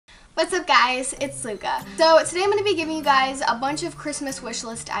What's up guys, it's Luca. So today I'm going to be giving you guys a bunch of Christmas wish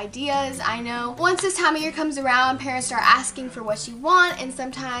list ideas. I know once this time of year comes around, parents start asking for what you want and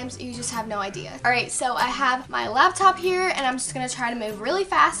sometimes you just have no idea. Alright, so I have my laptop here and I'm just going to try to move really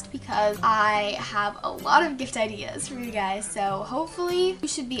fast because I have a lot of gift ideas for you guys. So hopefully you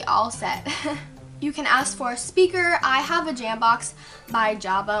should be all set. You can ask for a speaker. I have a Jambox by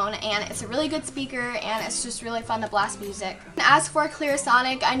Jawbone and it's a really good speaker and it's just really fun to blast music. You can ask for a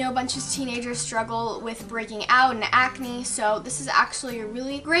clearasonic. I know a bunch of teenagers struggle with breaking out and acne, so this is actually a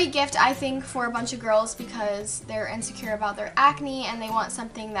really great gift I think for a bunch of girls because they're insecure about their acne and they want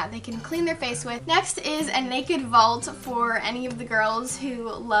something that they can clean their face with. Next is a naked vault for any of the girls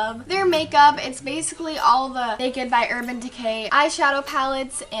who love their makeup. It's basically all the Naked by Urban Decay eyeshadow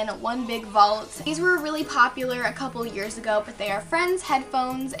palettes in one big vault. These were really popular a couple years ago, but they are Friends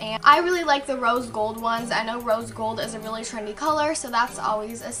headphones, and I really like the rose gold ones. I know rose gold is a really trendy color, so that's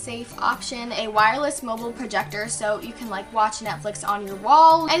always a safe option. A wireless mobile projector, so you can like watch Netflix on your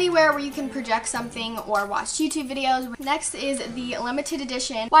wall, anywhere where you can project something or watch YouTube videos. Next is the limited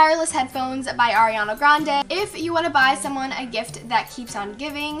edition wireless headphones by Ariana Grande. If you want to buy someone a gift that keeps on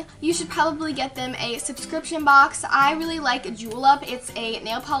giving, you should probably get them a subscription box. I really like Jewel Up. It's a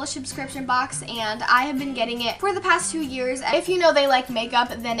nail polish subscription box, and I have been getting it for the past 2 years. If you know they like makeup,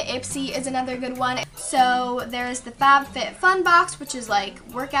 then Ipsy is another good one. So there's the FabFitFun box, which is like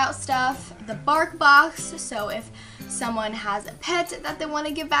workout stuff. The Bark box, so if someone has a pet that they want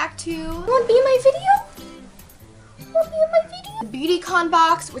to give back to. Want to be in my video? Want to be in my video? The BeautyCon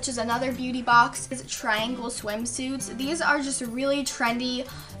box, which is another beauty box, is triangle swimsuits. These are just really trendy,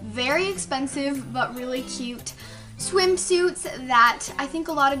 very expensive, but really cute swimsuits that I think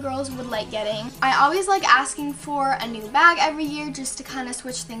a lot of girls would like getting. I always like asking for a new bag every year just to kind of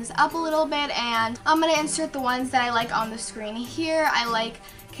switch things up a little bit, and I'm going to insert the ones that I like on the screen here. I like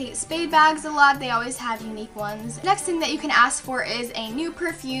Kate Spade bags a lot. They always have unique ones. Next thing that you can ask for is a new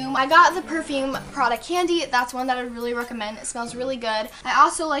perfume. I got the perfume Prada Candy. That's one that I would really recommend. It smells really good. I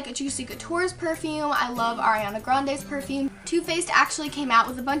also like Juicy Couture's perfume. I love Ariana Grande's perfume. Too Faced actually came out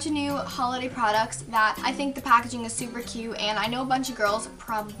with a bunch of new holiday products that I think the packaging is super cute, and I know a bunch of girls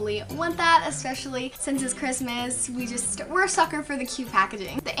probably want that, especially since it's Christmas. We're a sucker for the cute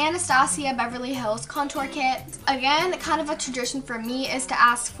packaging. The Anastasia Beverly Hills contour kit. Again, kind of a tradition for me is to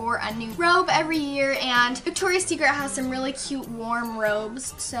ask for a new robe every year, and Victoria's Secret has some really cute warm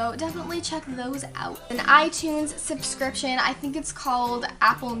robes, so definitely check those out. An iTunes subscription. I think it's called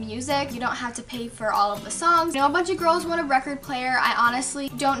Apple Music. You don't have to pay for all of the songs. You know, a bunch of girls want a record player. I honestly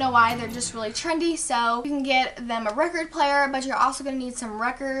don't know why. They're just really trendy, so you can get them a record player, but you're also going to need some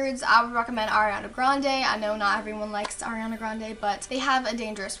records. I would recommend Ariana Grande. I know not everyone likes Ariana Grande, but they have a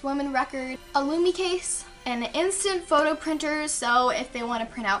Dangerous Woman record. A Lumi case. An instant photo printer, so if they want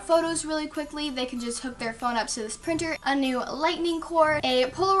to print out photos really quickly, they can just hook their phone up to this printer. A new lightning cord, a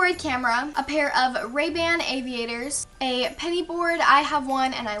Polaroid camera, a pair of Ray-Ban aviators, a penny board. I have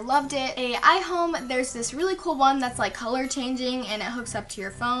one and I loved it. A iHome, there's this really cool one that's like color changing and it hooks up to your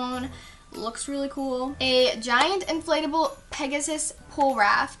phone. Looks really cool. A giant inflatable Pegasus pool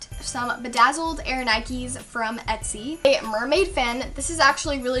raft, some bedazzled Air Nikes from Etsy, a mermaid fin. This is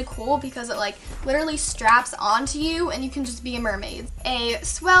actually really cool because it like literally straps onto you and you can just be a mermaid. A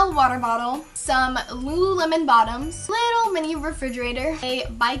Swell water bottle, some Lululemon bottoms, little mini refrigerator, a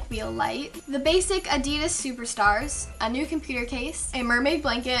bike wheel light, the basic Adidas Superstars, a new computer case, a mermaid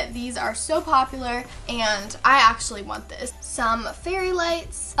blanket. These are so popular and I actually want this. Some fairy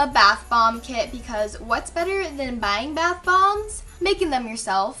lights, a bath bomb kit, because what's better than buying bath bombs? Making them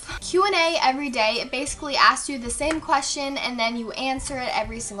yourself. Q&A every day. It basically asks you the same question and then you answer it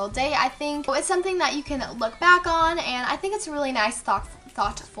every single day. I think it's something that you can look back on, and I think it's a really nice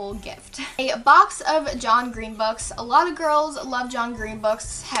thoughtful gift. A box of John Green books. A lot of girls love John Green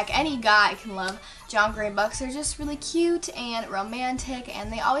books. Heck, any guy can love John Green books. They're just really cute and romantic,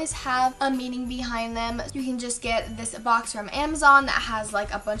 and they always have a meaning behind them. You can just get this box from Amazon that has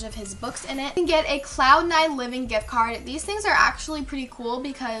like a bunch of his books in it. You can get a Cloud9 Living gift card. These things are actually pretty cool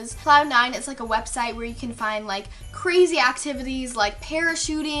because Cloud9 is like a website where you can find like crazy activities like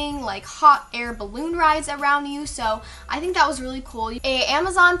parachuting, like hot air balloon rides around you, so I think that was really cool. A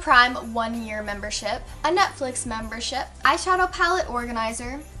Amazon Prime 1-year membership, a Netflix membership, eyeshadow palette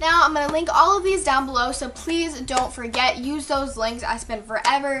organizer. Now I'm going to link all of these down below, so please don't forget, use those links. I spend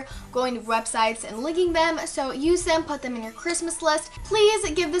forever going to websites and linking them, so use them, put them in your Christmas list.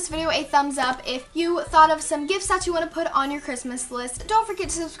 Please give this video a thumbs up if you thought of some gifts that you want to put on your Christmas list. Don't forget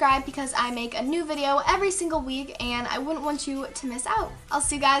to subscribe because I make a new video every single week and I wouldn't want you to miss out. I'll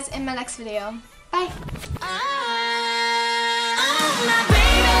see you guys in my next video. Bye!